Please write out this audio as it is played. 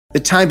the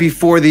time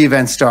before the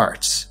event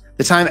starts,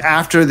 the time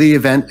after the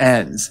event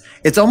ends.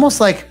 It's almost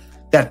like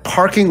that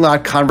parking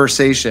lot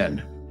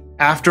conversation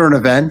after an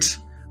event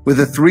with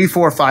the 3,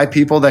 4, 5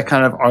 people that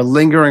kind of are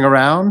lingering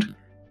around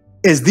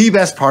is the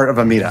best part of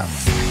a meetup.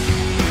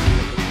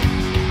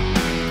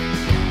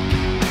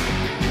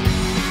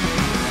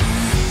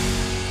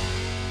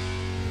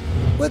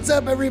 What's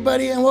up,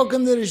 everybody, and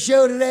welcome to the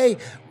show today.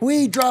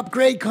 We drop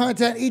great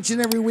content each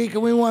and every week,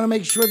 and we want to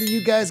make sure that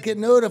you guys get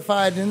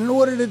notified. And in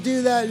order to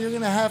do that, you're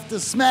going to have to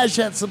smash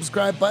that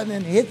subscribe button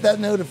and hit that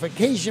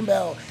notification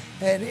bell.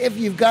 And if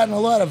you've gotten a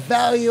lot of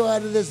value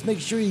out of this, make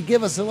sure you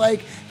give us a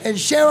like and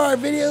share our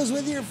videos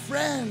with your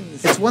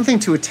friends. It's one thing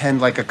to attend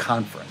like a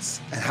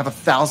conference and have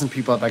 1,000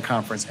 people at that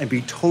conference and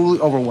be totally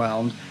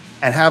overwhelmed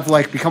and have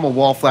like become a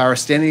wallflower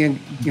standing,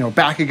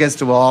 back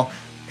against a wall,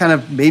 kind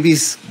of maybe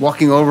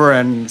walking over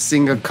and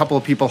seeing a couple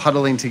of people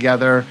huddling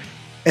together.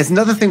 It's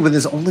another thing when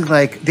there's only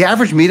like, the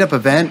average meetup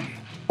event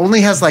only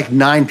has like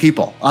 9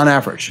 people on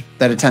average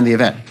that attend the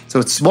event.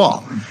 So it's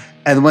small.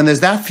 And when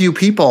there's that few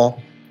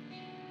people,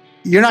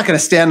 you're not going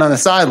to stand on the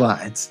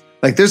sidelines.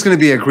 Like there's going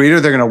to be a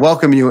greeter. They're going to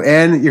welcome you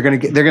in. They're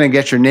going to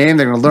get your name.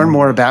 They're going to learn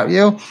more about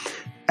you.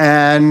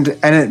 And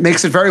it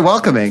makes it very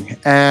welcoming.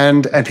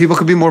 And people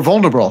could be more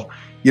vulnerable,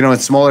 in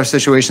smaller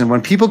situations.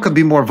 When people could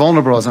be more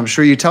vulnerable, as I'm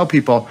sure you tell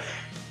people,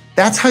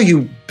 that's how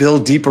you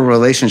build deeper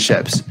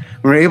relationships.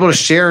 When you're able to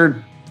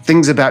share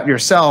things about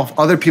yourself,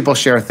 other people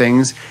share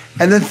things,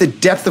 and then the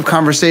depth of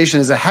conversation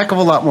is a heck of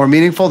a lot more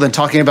meaningful than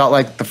talking about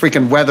like the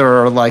freaking weather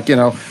or like,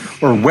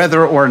 or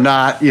whether or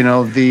not,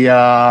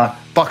 the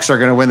Bucks are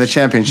going to win the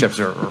championships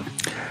or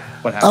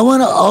what have you. I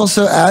want to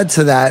also add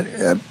to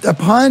that,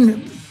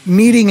 upon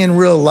meeting in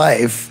real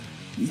life,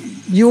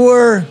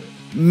 your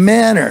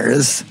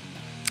manners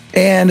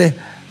and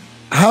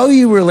how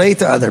you relate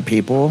to other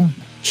people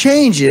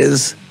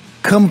changes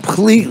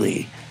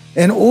completely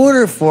in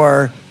order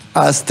for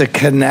us to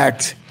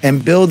connect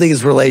and build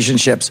these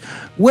relationships.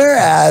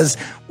 Whereas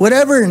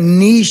whatever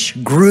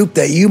niche group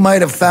that you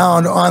might have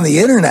found on the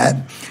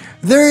internet,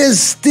 there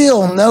is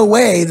still no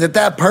way that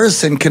that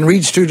person can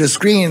reach through the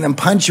screen and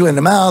punch you in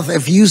the mouth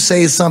if you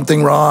say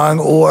something wrong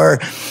or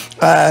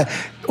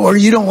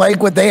you don't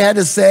like what they had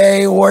to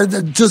say, or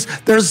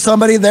just there's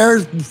somebody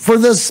there for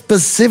the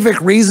specific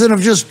reason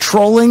of just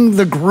trolling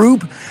the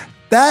group.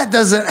 That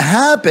doesn't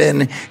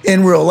happen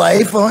in real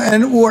life,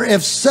 or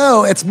if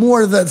so, it's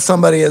more that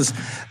somebody is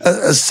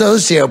a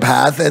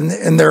sociopath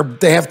and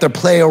they have to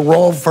play a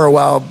role for a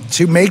while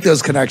to make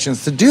those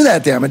connections, to do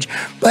that damage.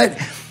 But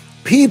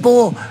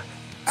people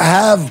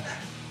have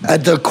a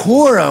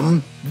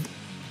decorum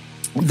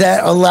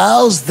that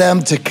allows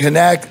them to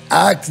connect,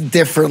 act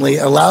differently,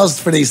 allows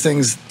for these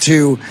things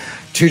to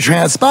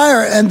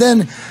transpire. And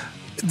then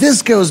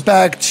this goes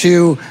back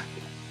to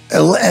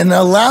and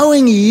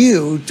allowing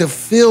you to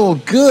feel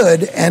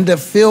good and to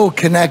feel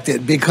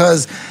connected,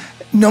 because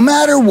no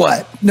matter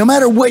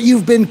what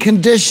you've been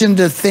conditioned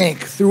to think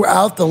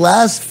throughout the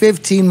last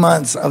 15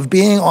 months of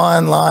being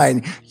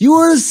online,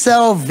 your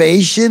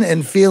salvation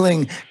and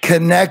feeling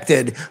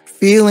connected,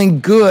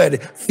 feeling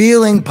good,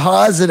 feeling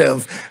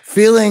positive,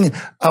 feeling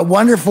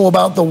wonderful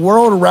about the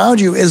world around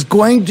you is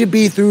going to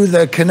be through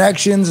the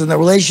connections and the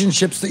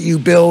relationships that you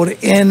build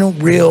in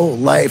real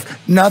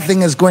life.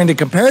 Nothing is going to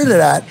compare to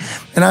that.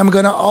 And I'm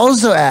going to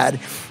also add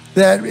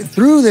that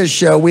through this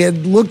show, we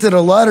had looked at a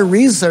lot of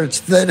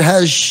research that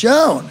has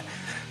shown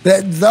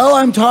that though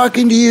I'm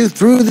talking to you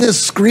through this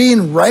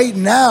screen right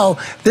now,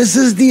 this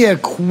is the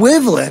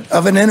equivalent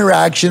of an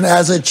interaction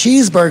as a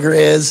cheeseburger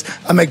is,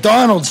 a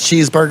McDonald's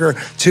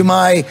cheeseburger, to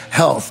my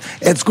health.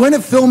 It's going to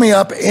fill me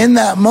up in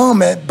that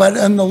moment, but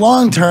in the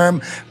long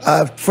term,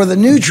 for the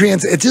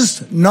nutrients, it's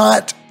just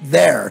not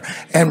there.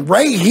 And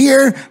right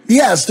here,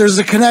 yes, there's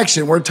a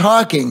connection. We're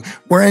talking,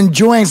 we're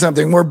enjoying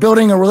something, we're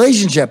building a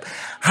relationship.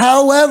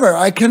 However,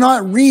 I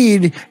cannot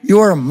read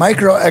your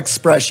micro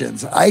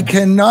expressions. I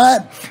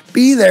cannot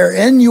be there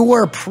in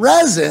your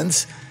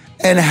presence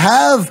and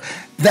have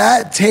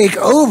that take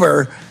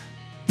over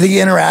the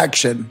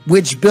interaction,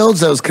 which builds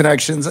those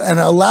connections and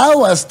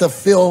allow us to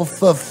feel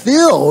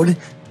fulfilled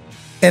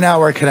in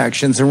our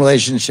connections and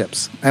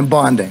relationships and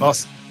bonding.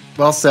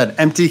 Well said.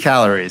 Empty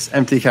calories,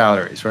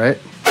 right?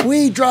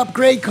 We drop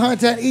great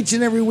content each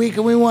and every week,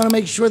 and we want to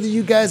make sure that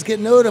you guys get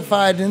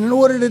notified. And in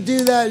order to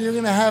do that, you're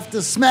going to have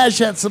to smash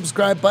that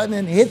subscribe button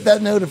and hit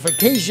that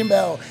notification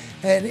bell.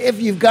 And if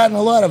you've gotten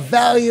a lot of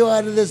value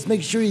out of this,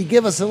 make sure you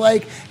give us a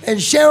like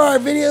and share our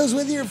videos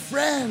with your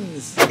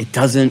friends. It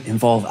doesn't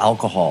involve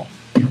alcohol.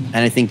 And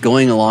I think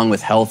going along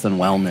with health and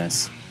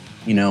wellness,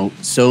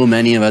 so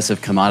many of us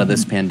have come out of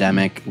this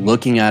pandemic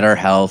looking at our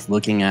health,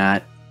 looking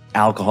at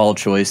alcohol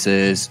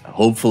choices,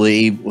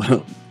 hopefully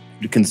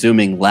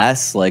consuming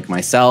less like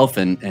myself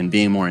and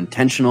being more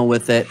intentional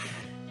with it.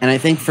 And I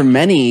think for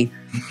many,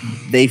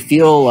 they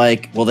feel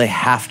like, well, they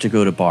have to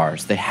go to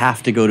bars. They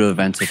have to go to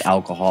events with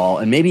alcohol,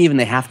 and maybe even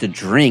they have to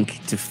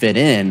drink to fit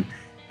in.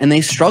 And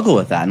they struggle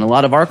with that. And a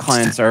lot of our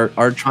clients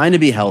are trying to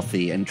be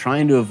healthy and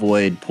trying to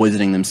avoid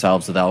poisoning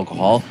themselves with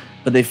alcohol,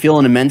 but they feel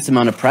an immense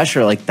amount of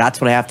pressure. Like,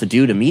 that's what I have to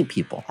do to meet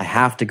people. I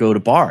have to go to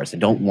bars. I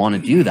don't want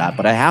to do that,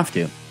 but I have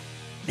to.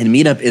 And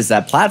Meetup is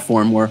that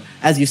platform where,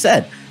 as you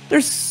said,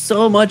 there's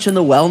so much in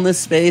the wellness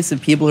space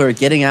of people who are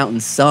getting out in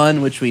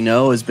sun, which we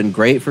know has been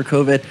great for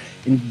COVID,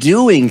 and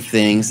doing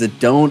things that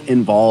don't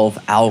involve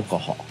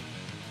alcohol.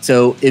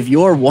 So if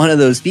you're one of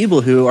those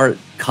people who are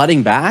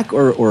cutting back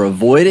or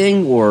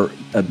avoiding or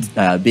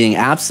being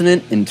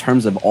abstinent in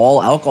terms of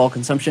all alcohol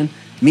consumption,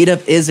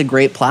 Meetup is a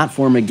great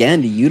platform,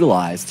 again, to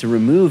utilize to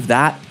remove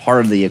that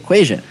part of the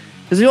equation.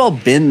 Because we've all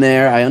been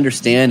there. I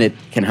understand it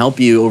can help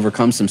you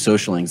overcome some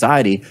social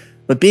anxiety,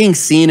 but being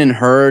seen and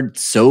heard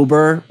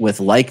sober with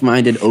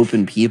like-minded,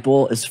 open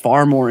people is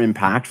far more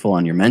impactful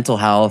on your mental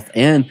health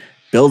and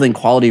building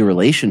quality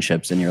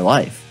relationships in your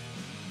life.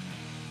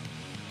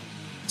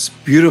 It's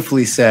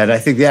beautifully said. I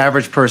think the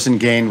average person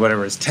gained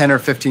whatever is 10 or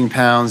 15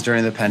 pounds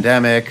during the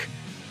pandemic.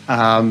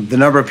 The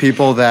number of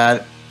people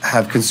that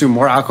have consumed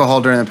more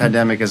alcohol during the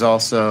pandemic is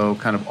also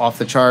kind of off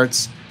the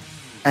charts.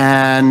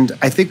 And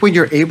I think when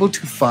you're able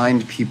to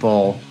find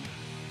people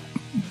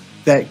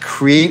that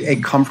create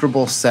a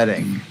comfortable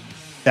setting,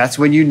 that's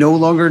when you no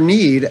longer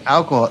need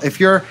alcohol.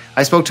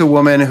 I spoke to a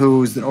woman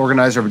who's an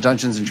organizer of a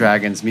Dungeons and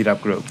Dragons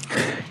meetup group.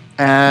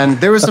 And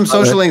there was some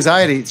social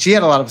anxiety. She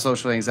had a lot of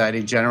social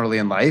anxiety generally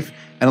in life.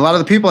 And a lot of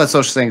the people had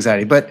social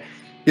anxiety. But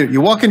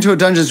you walk into a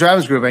Dungeons and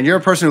Dragons group and you're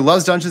a person who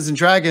loves Dungeons and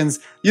Dragons,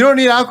 you don't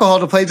need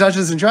alcohol to play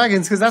Dungeons and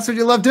Dragons because that's what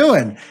you love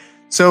doing.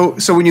 So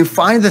when you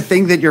find the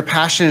thing that you're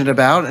passionate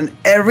about, and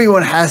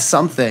everyone has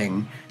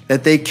something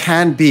that they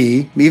can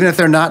be, even if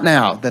they're not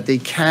now, that they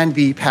can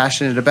be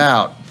passionate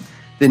about,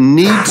 the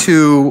need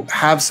to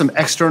have some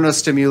external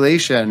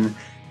stimulation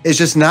is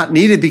just not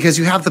needed because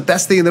you have the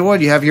best thing in the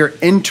world. You have your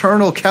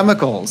internal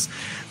chemicals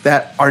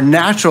that are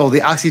natural, the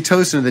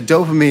oxytocin, the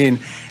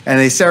dopamine, and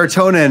the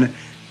serotonin,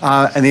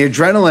 and the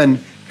adrenaline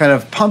kind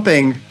of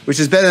pumping, which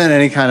is better than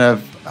any kind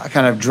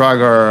of drug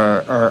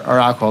or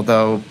alcohol,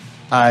 though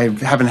I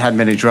haven't had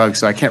many drugs,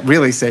 so I can't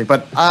really say,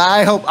 but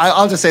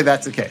I'll just say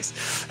that's the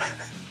case.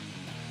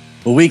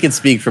 Well, we can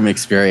speak from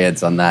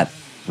experience on that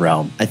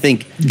realm. I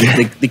think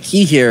the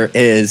key here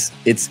is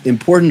it's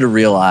important to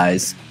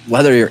realize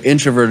whether you're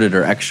introverted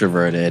or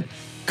extroverted,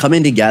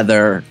 coming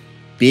together,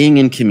 being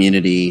in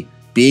community,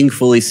 being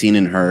fully seen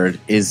and heard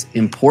is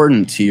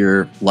important to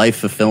your life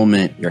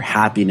fulfillment, your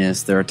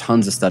happiness. There are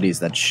tons of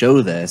studies that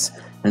show this.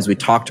 As we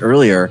talked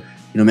earlier,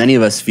 many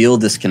of us feel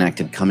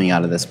disconnected coming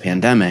out of this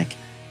pandemic.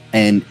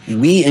 And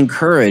we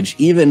encourage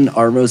even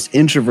our most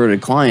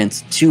introverted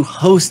clients to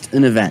host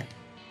an event.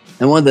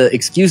 And one of the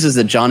excuses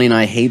that Johnny and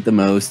I hate the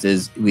most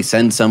is we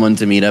send someone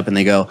to Meetup and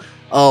they go,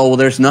 oh, well,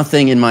 there's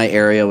nothing in my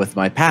area with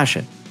my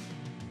passion.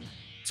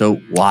 So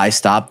why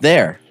stop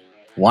there?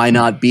 Why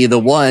not be the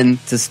one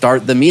to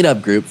start the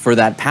Meetup group for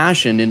that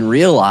passion and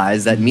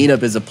realize that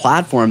Meetup is a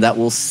platform that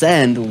will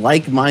send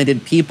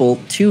like-minded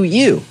people to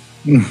you?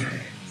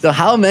 So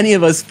how many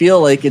of us feel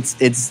like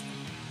it's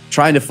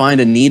trying to find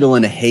a needle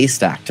in a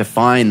haystack to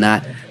find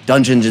that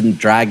Dungeons and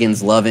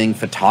Dragons loving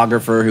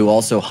photographer who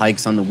also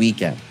hikes on the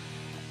weekend?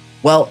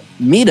 Well,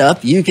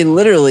 Meetup, you can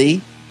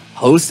literally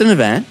host an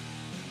event,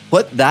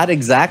 put that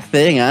exact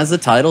thing as the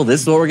title.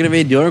 This is what we're going to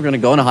be doing. We're going to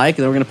go on a hike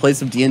and then we're going to play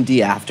some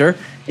D&D after.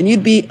 And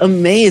you'd be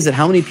amazed at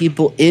how many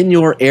people in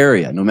your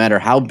area, no matter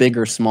how big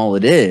or small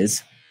it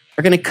is,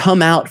 are going to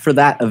come out for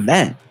that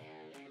event.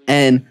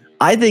 And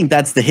I think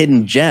that's the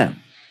hidden gem.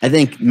 I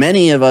think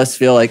many of us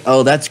feel like,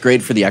 oh, that's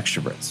great for the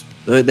extroverts.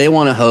 They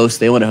want to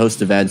host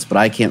events, but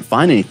I can't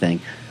find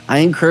anything. I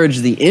encourage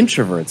the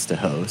introverts to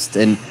host.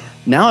 And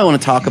now I want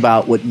to talk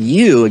about what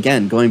you,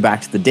 again, going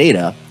back to the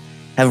data,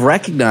 have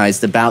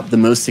recognized about the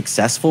most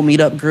successful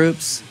meetup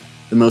groups,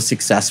 the most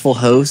successful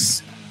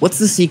hosts. What's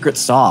the secret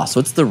sauce?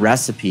 What's the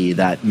recipe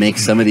that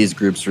makes some of these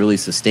groups really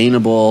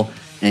sustainable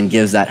and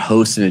gives that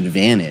host an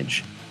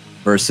advantage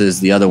versus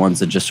the other ones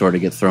that just sort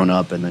of get thrown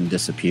up and then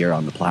disappear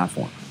on the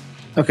platform?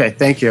 Okay,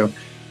 thank you.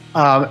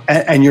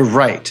 And you're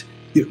right.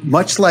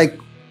 Much like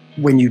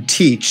when you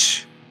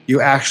teach,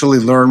 you actually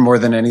learn more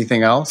than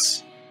anything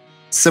else.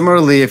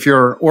 Similarly, if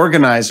you're an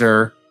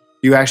organizer,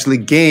 you actually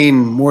gain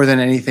more than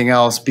anything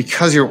else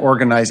because you're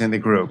organizing the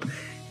group.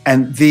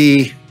 And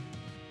the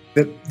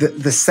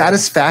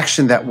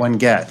satisfaction that one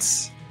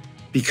gets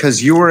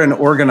because you are an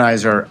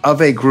organizer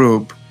of a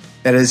group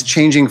that is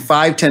changing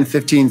 5, 10,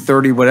 15,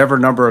 30, whatever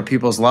number of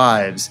people's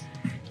lives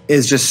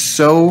is just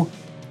so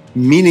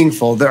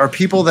meaningful. There are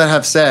people that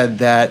have said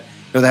that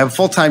they have a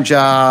full-time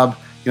job,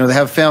 they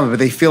have a family, but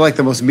they feel like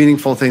the most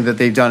meaningful thing that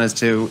they've done is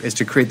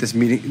to create this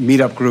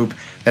meetup group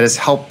that has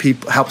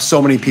helped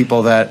so many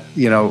people that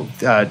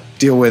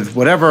deal with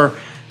whatever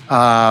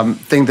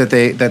thing that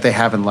they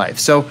have in life.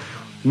 So,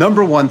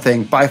 number one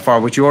thing by far,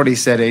 which you already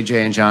said,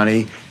 AJ and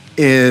Johnny,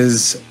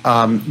 is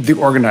the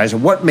organizer.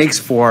 What makes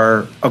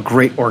for a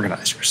great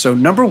organizer? So,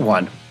 number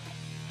one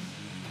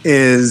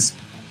is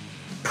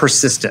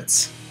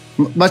persistence,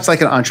 much like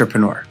an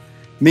entrepreneur,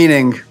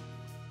 meaning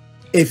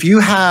if you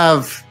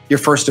have your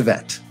first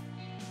event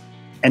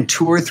and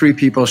 2 or 3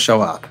 people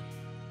show up,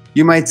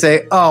 you might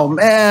say, oh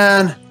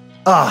man,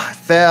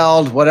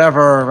 Failed,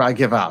 whatever, I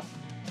give up.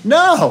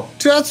 No,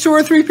 that's 2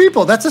 or 3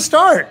 people. That's a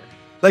start.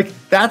 Like,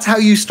 that's how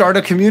you start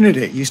a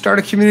community. You start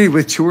a community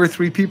with 2 or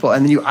 3 people,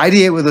 and then you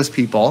ideate with those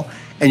people,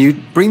 and you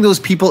bring those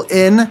people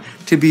in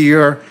to be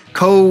your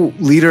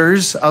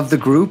co-leaders of the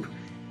group.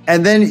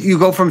 And then you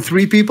go from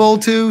 3 people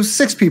to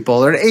 6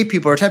 people or 8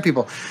 people or 10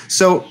 people.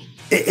 So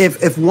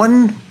if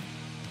one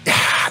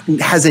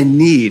has a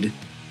need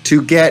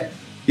to get,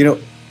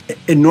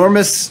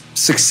 enormous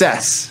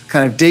success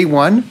kind of day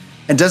one,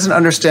 and doesn't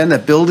understand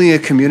that building a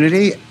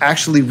community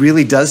actually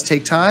really does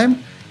take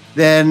time,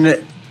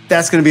 then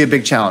that's going to be a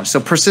big challenge. So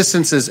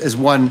persistence is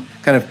one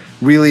kind of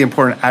really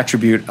important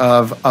attribute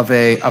of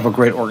a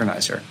great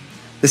organizer.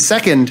 The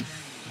second,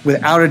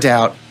 without a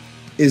doubt,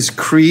 is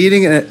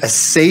creating a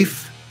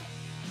safe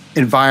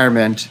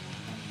environment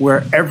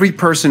where every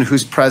person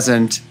who's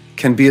present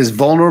can be as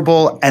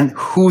vulnerable and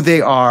who they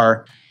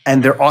are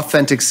and their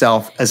authentic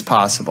self as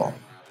possible.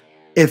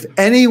 If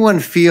anyone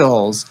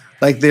feels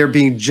like they're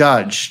being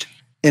judged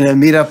in a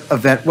meetup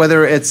event,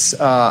 whether it's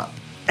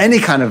any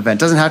kind of event,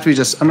 doesn't have to be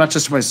I'm not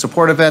just talking about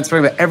support events, I'm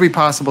talking about every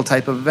possible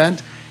type of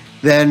event,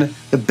 then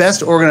the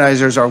best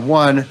organizers are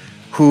one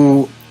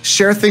who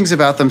share things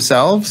about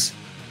themselves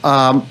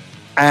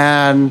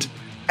and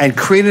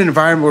create an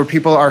environment where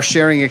people are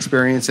sharing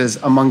experiences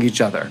among each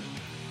other.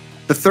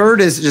 The third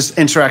is just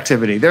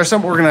interactivity. There are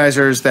some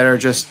organizers that are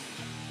just,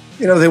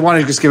 they want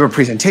to just give a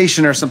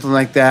presentation or something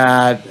like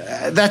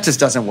that. That just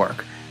doesn't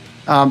work.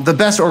 The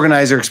best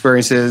organizer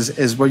experiences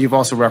is what you've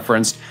also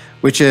referenced,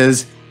 which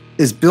is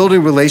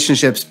building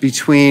relationships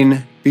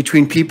between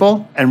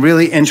people and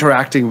really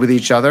interacting with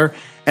each other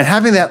and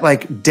having that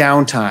like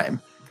downtime,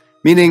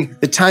 meaning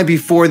the time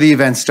before the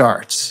event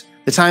starts,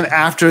 the time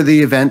after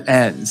the event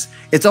ends.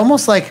 It's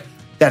almost like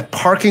that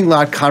parking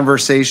lot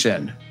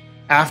conversation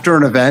after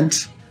an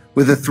event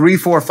with the 3,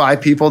 4,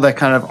 5 people that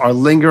kind of are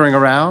lingering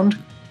around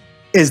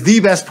is the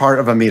best part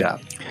of a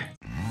meetup.